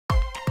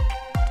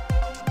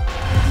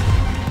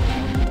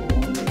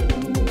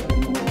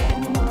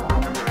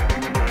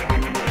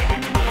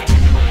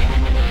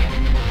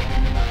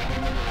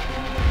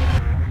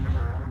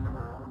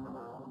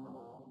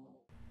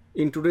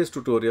In today's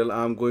tutorial,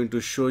 I'm going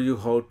to show you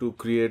how to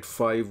create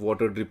 5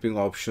 water dripping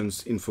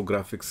options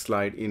infographic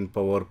slide in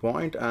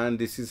PowerPoint, and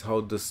this is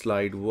how the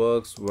slide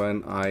works.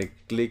 When I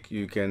click,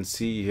 you can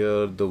see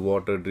here the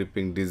water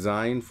dripping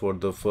design for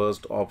the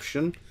first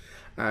option,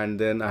 and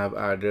then I have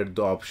added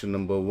the option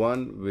number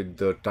 1 with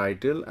the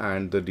title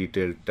and the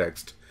detailed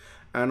text.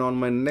 And on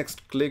my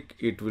next click,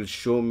 it will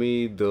show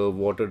me the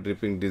water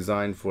dripping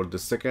design for the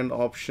second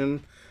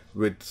option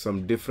with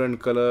some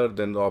different color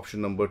than the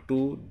option number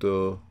 2,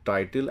 the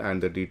title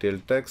and the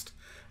detailed text.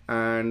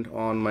 And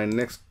on my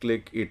next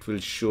click, it will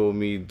show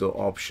me the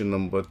option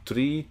number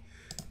 3,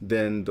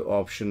 then the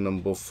option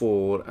number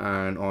 4,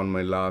 and on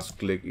my last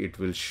click it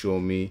will show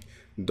me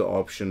the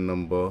option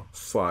number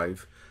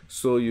 5.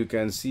 So you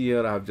can see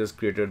here I have just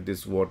created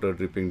this water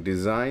dripping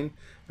design,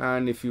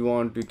 and if you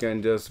want you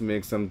can just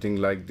make something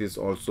like this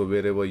also.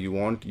 Wherever you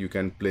want you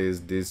can place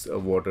this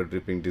water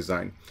dripping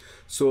design.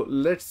 So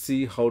let's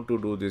see how to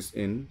do this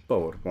in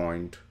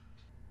PowerPoint.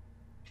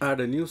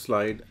 Add a new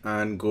slide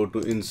and go to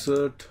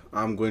insert.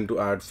 I'm going to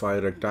add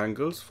 5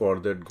 rectangles. For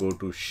that, go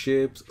to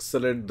shapes,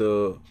 select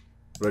the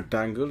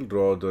rectangle,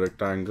 draw the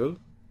rectangle,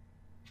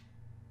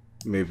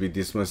 maybe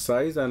this much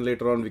size, and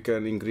later on we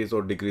can increase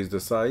or decrease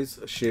the size.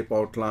 Shape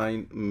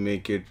outline,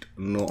 make it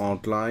no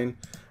outline,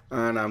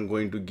 and I'm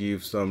going to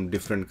give some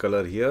different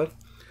color here.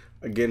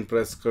 Again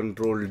press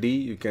Ctrl D.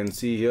 You can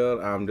see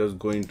here I'm just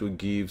going to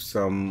give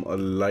some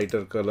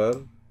lighter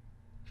color,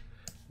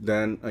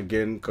 then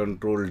again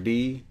Ctrl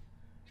D,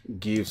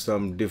 give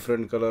some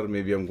different color.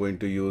 Maybe I'm going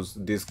to use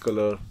this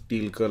color,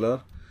 teal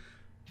color.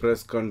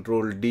 Press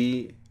Ctrl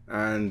D,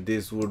 and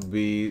this would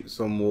be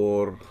some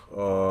more,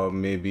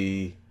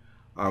 maybe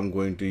I'm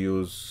going to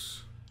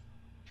use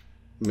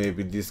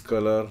maybe this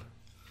color,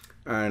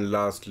 and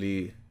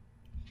lastly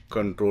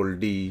Ctrl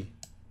D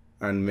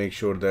and make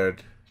sure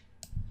that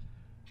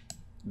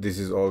this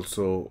is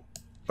also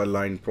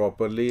aligned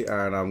properly,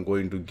 and I'm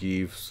going to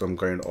give some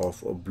kind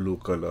of a blue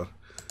color.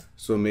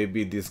 So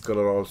maybe this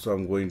color also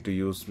I'm going to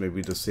use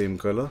maybe the same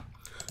color.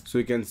 So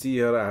you can see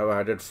here I have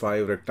added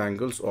 5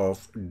 rectangles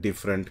of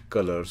different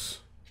colors.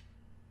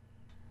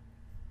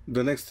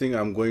 The next thing,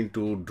 I'm going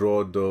to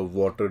draw the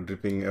water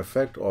dripping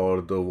effect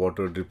or the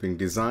water dripping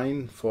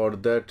design. For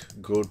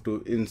that, go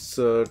to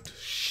insert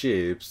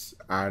shapes,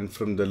 and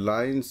from the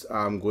lines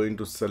I'm going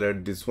to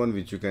select this one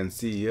which you can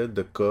see here,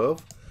 the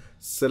curve.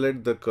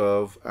 Select the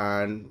curve,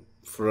 and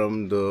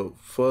from the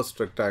first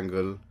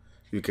rectangle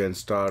you can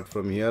start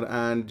from here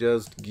and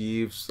just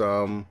give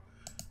some,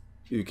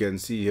 you can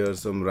see here,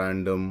 some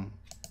random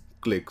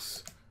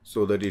clicks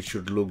so that it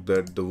should look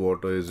that the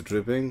water is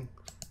dripping.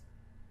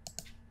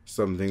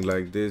 Something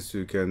like this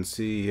you can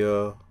see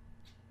here.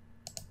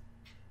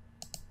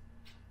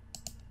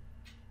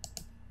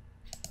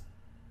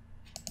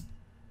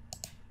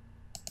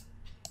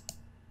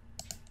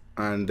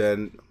 And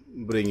then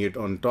bring it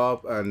on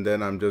top, and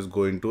then I'm just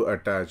going to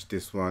attach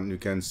this one. You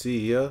can see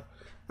here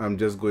I'm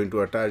just going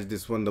to attach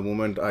this one. The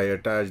moment I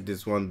attach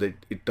this one, that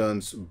it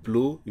turns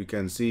blue. You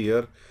can see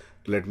here.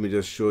 Let me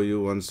just show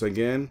you once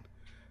again.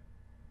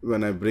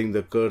 When I bring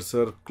the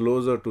cursor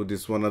closer to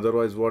this one,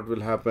 otherwise what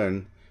will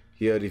happen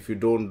here, if you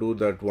don't do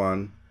that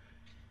one,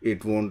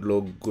 it won't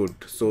look good.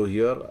 So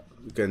here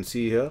you can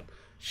see here,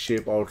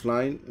 shape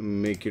outline,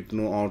 make it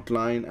no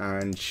outline,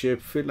 and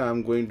shape fill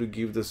I'm going to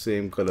give the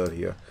same color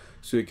here.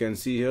 So you can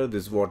see here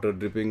this water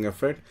dripping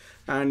effect.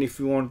 And if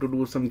you want to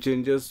do some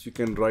changes, you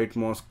can right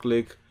mouse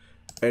click,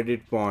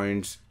 edit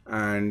points,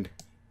 and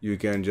you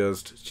can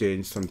just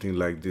change something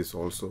like this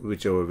also,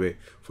 whichever way.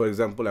 For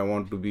example, I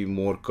want to be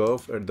more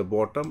curved at the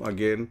bottom.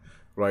 Again,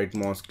 right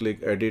mouse click,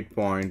 edit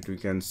point. You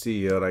can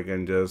see here I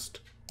can just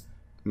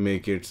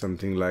make it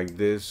something like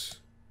this.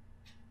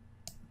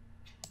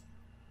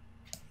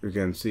 You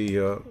can see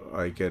here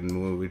I can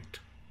move it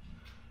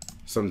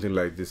something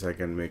like this. I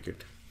can make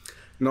it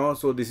now.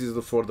 So this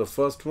is for the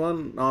first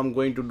one. Now I'm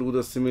going to do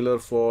the similar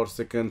for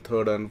second,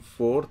 third, and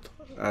fourth,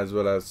 as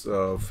well as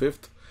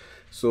fifth.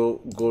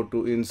 So go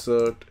to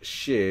insert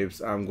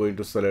shapes. I'm going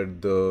to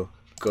select the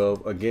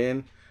curve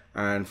again,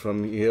 and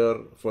from here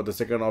for the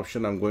second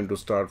option I'm going to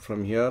start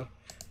from here.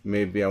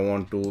 Maybe I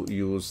want to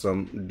use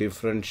some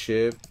different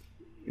shape.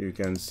 You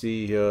can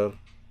see here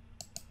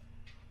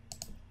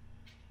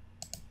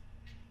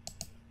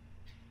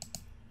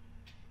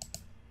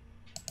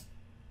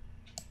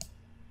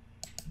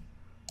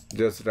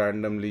just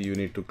randomly you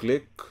need to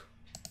click,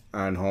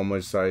 and how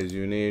much size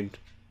you need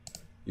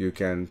you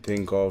can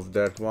think of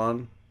that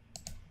one,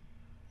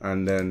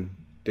 and then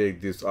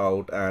take this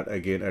out and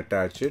again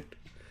attach it.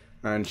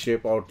 And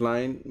shape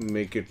outline,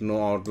 make it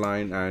no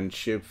outline, and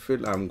shape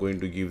fill I'm going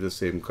to give the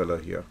same color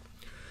here.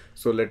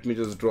 So let me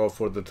just draw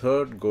for the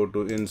third. Go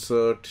to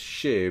insert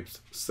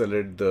shapes,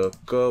 select the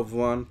curve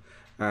one,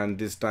 and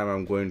this time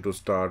I'm going to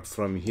start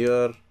from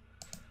here.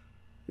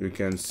 You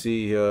can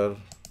see here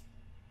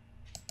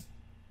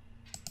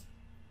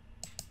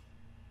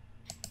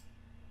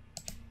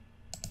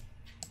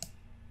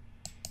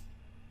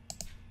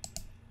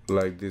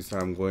like this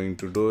I'm going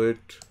to do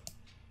it.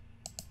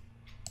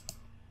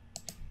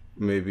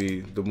 Maybe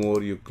the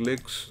more you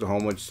click, how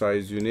much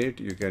size you need,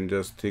 you can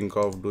just think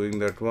of doing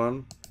that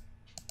one,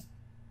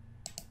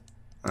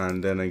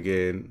 and then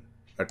again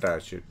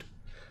attach it.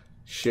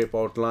 Shape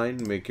outline,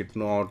 make it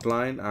no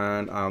outline,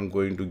 and I'm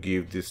going to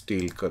give this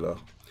teal color.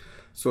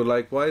 So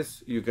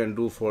likewise you can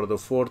do for the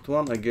fourth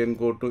one. Again,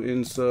 go to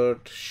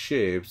insert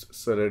shapes,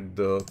 select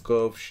the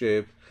curve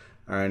shape,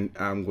 and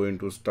I'm going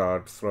to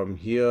start from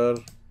here.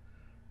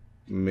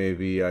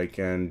 Maybe I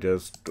can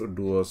just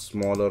do a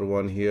smaller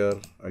one here.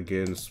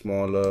 Again,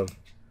 smaller.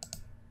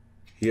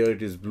 Here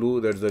it is blue,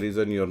 that's the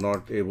reason you're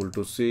not able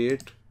to see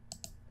it.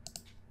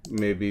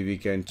 Maybe we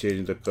can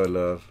change the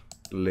color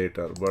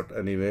later, but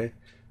anyway,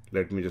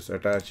 let me just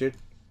attach it.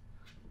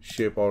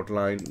 Shape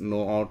outline,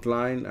 no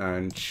outline,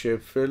 and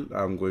shape fill,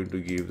 I'm going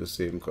to give the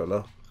same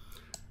color.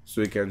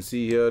 So you can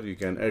see here, you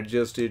can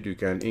adjust it, you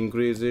can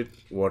increase it,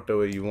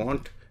 whatever you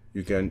want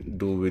you can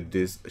do with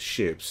these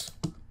shapes.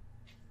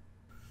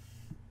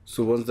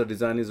 So once the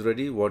design is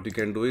ready, what you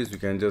can do is you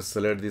can just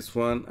select this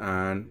one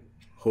and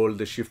hold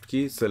the shift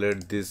key,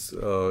 select this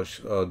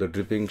the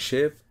dripping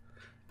shape,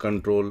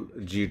 Control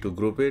G to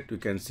group it. You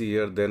can see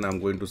here, then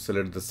I'm going to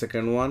select the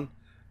second one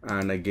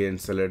and again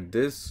select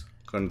this,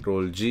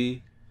 Control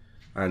G,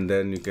 and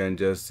then you can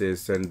just say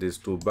send this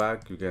to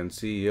back, you can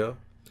see here,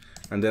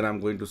 and then I'm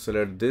going to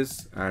select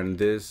this and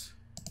this.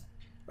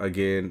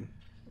 Again,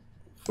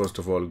 first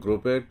of all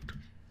group it,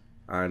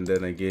 and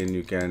then again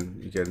you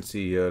can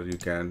see here, you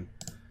can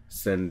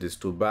send this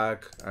to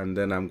back, and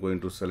then I'm going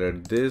to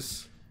select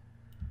this,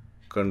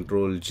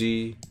 Control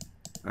G,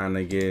 and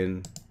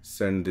again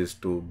send this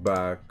to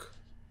back,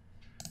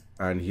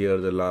 and here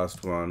the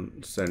last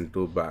one send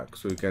to back.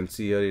 So you can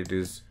see here it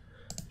is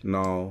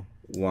now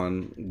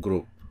one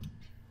group.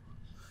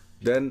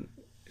 Then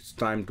it's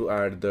time to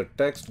add the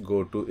text.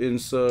 Go to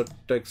insert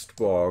text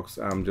box,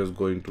 I'm just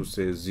going to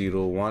say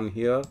 01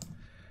 here,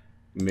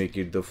 make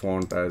it the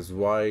font as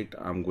white.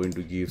 I'm going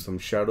to give some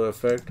shadow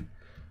effect.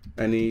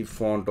 Any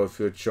font of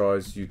your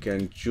choice you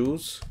can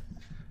choose,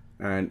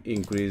 and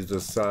increase the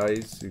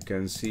size. You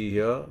can see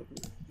here,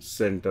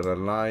 center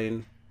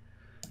align,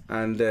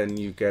 and then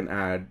you can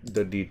add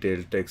the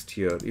detailed text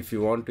here. If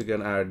you want, you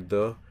can add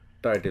the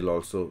title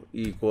also,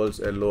 equals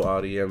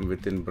LOREM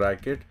within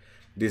bracket.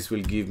 This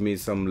will give me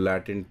some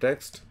Latin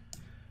text,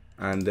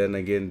 and then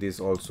again this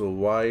also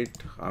white.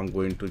 I'm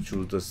going to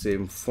choose the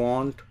same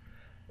font,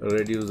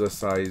 reduce the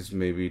size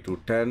maybe to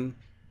 10,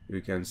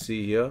 you can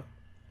see here.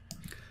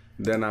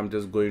 Then I'm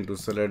just going to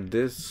select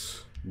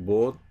this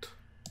both,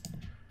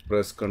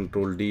 press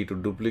Ctrl D to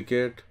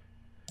duplicate.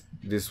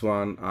 This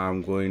one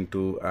I'm going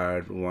to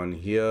add one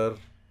here,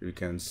 you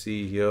can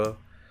see here,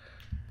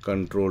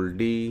 Ctrl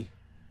D.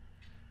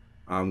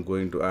 I'm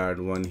going to add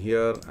one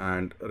here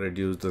and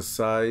reduce the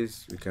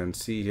size, you can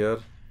see here,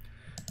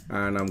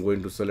 and I'm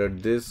going to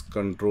select this,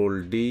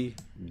 Ctrl D,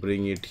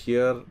 bring it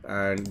here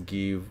and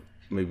give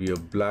maybe a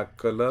black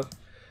color.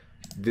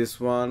 This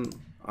one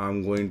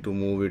I'm going to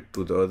move it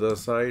to the other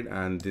side,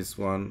 and this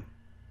one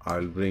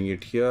I'll bring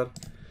it here,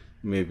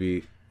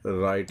 maybe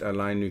right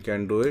align, you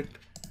can do it.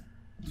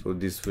 So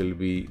this will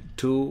be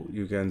 2,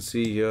 you can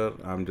see here.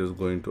 I'm just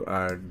going to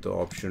add the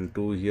option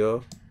 2 here,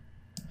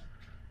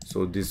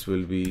 so this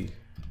will be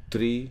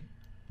 3,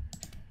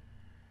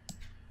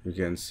 you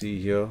can see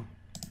here.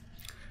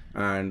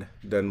 And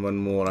then one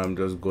more I'm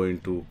just going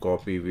to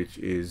copy, which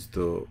is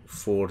the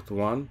fourth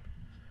one.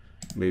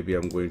 Maybe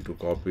I'm going to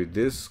copy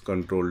this,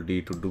 Ctrl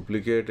D to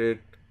duplicate it,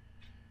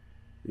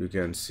 you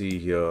can see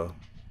here,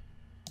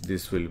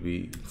 this will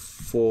be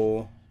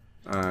 4,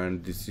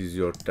 and this is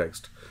your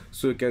text.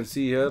 So you can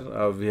see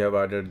here we have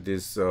added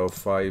this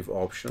 5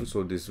 options,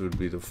 so this would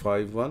be the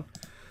 5 one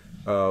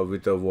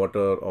with a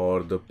water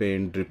or the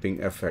paint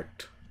dripping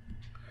effect.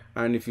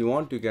 And if you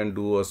want, you can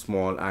do a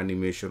small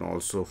animation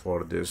also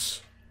for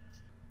this.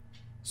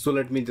 So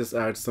let me just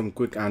add some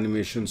quick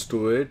animations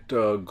to it.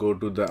 Go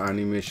to the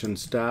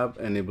animations tab,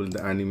 enable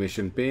the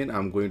animation pane.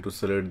 I'm going to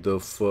select the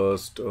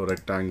first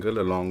rectangle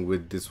along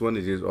with this one,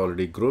 it is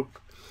already grouped,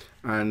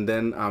 and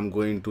then I'm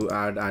going to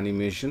add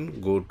animation.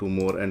 Go to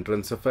more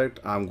entrance effect,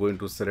 I'm going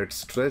to select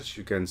stretch,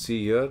 you can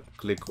see here,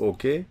 click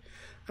OK,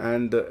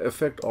 and the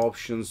effect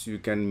options you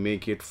can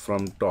make it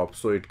from top,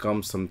 so it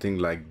comes something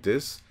like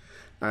this.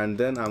 And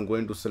then I'm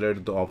going to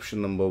select the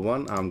option number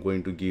 1, I'm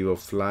going to give a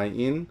fly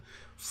in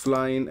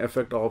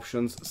effect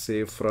options,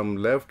 save from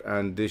left,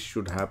 and this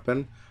should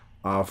happen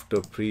after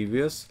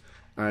previous.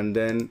 And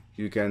then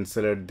you can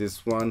select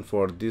this one.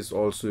 For this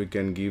also you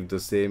can give the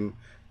same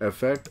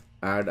effect,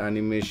 add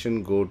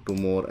animation, go to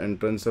more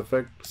entrance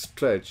effect,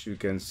 stretch, you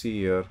can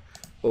see here,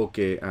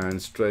 okay,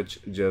 and stretch,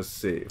 just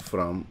say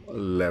from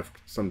left,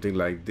 something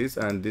like this,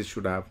 and this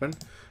should happen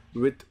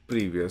with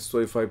previous. So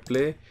if I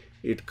play,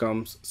 it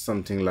comes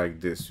something like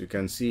this, you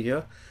can see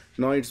here.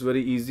 Now it's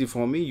very easy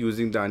for me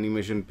using the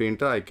animation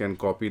painter, I can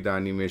copy the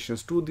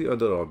animations to the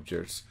other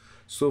objects.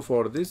 So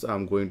for this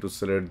I'm going to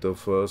select the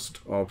first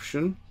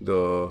option,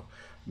 the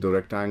the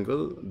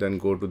rectangle, then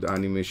go to the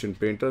animation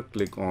painter,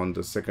 click on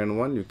the second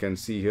one. You can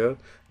see here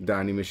the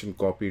animation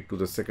copied to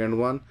the second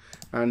one,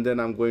 and then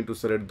I'm going to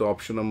select the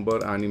option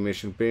number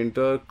animation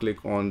painter,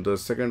 click on the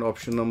second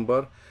option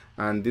number,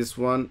 and this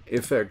one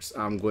effects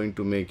I'm going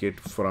to make it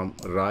from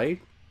right.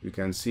 You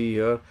can see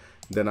here.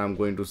 Then I'm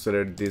going to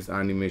select this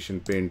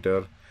animation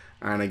painter,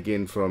 and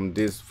again from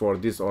this, for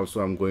this also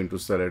I'm going to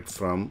select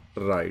from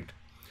right.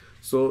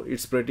 So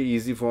it's pretty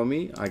easy for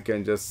me. I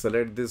can just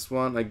select this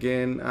one,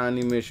 again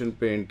animation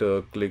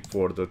painter, click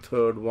for the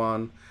third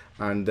one,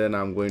 and then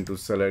I'm going to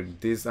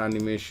select this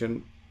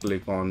animation,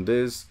 click on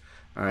this,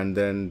 and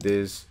then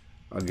this,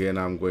 again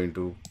I'm going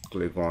to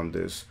click on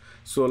this.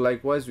 So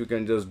likewise you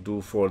can just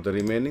do for the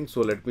remaining. So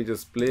let me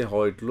just play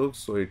how it looks.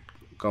 So it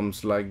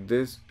comes like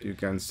this, you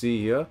can see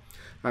here,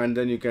 and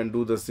then you can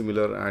do the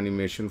similar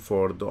animation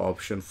for the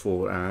option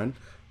 4 and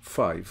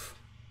 5.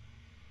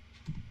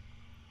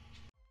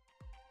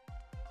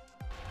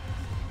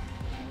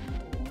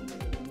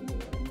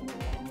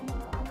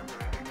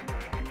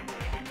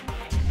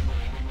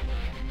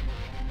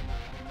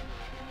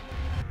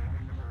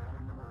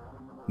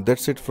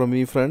 That's it from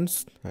me,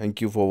 friends.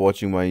 Thank you for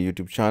watching my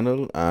YouTube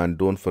channel, and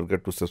don't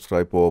forget to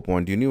subscribe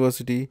PowerPoint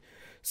University.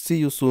 See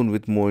you soon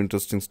with more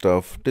interesting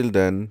stuff. Till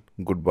then,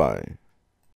 goodbye.